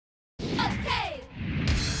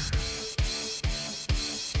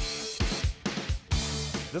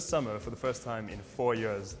This summer, for the first time in 4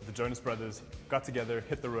 years, the Jonas Brothers got together,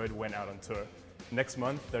 hit the road, went out on tour. Next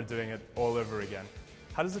month, they're doing it all over again.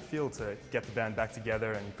 How does it feel to get the band back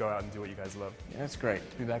together and go out and do what you guys love? Yeah, it's great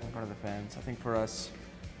to be back in front of the fans. I think for us,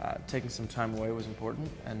 taking some time away was important,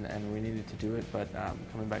 and we needed to do it, but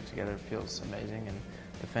coming back together feels amazing, and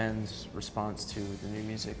the fans' response to the new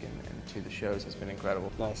music and to the shows has been incredible.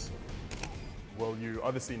 Nice. Well, you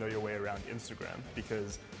obviously know your way around Instagram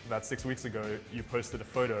because about 6 weeks ago you posted a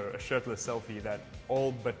photo, a shirtless selfie that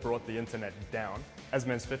all but brought the internet down. As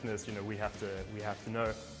Men's Fitness, you know, we have to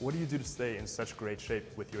know, what do you do to stay in such great shape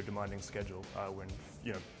with your demanding schedule when,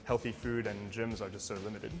 you know, healthy food and gyms are just so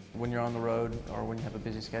limited? When you're on the road or when you have a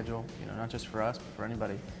busy schedule, you know, not just for us, but for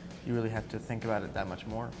anybody, you really have to think about it that much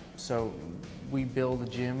more. So we build a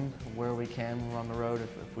gym where we can when we're on the road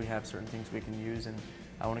if we have certain things we can use, and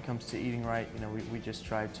when it comes to eating right, you know, we just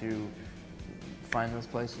try to find those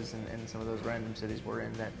places in some of those random cities we're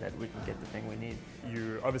in that we can get the thing we need.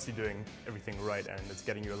 You're obviously doing everything right and it's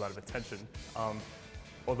getting you a lot of attention.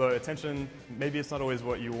 Although attention, maybe it's not always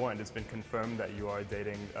what you want. It's been confirmed that you are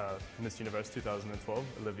dating Miss Universe 2012,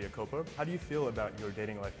 Olivia Culpo. How do you feel about your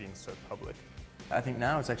dating life being so public? I think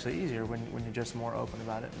now it's actually easier when you're just more open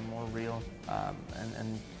about it and more real,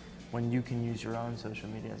 and when you can use your own social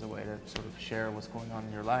media as a way to sort of share what's going on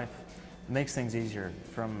in your life. It makes things easier,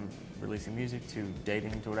 from releasing music to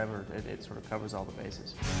dating to whatever. It sort of covers all the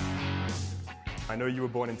bases. I know you were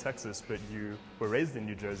born in Texas, but you were raised in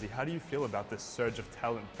New Jersey. How do you feel about this surge of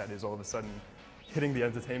talent that is all of a sudden hitting the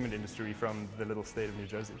entertainment industry from the little state of New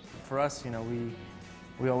Jersey? For us, you know,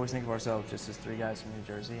 we always think of ourselves just as three guys from New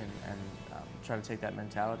Jersey and try to take that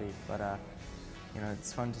mentality, but you know,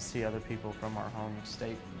 it's fun to see other people from our home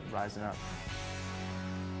state rising up.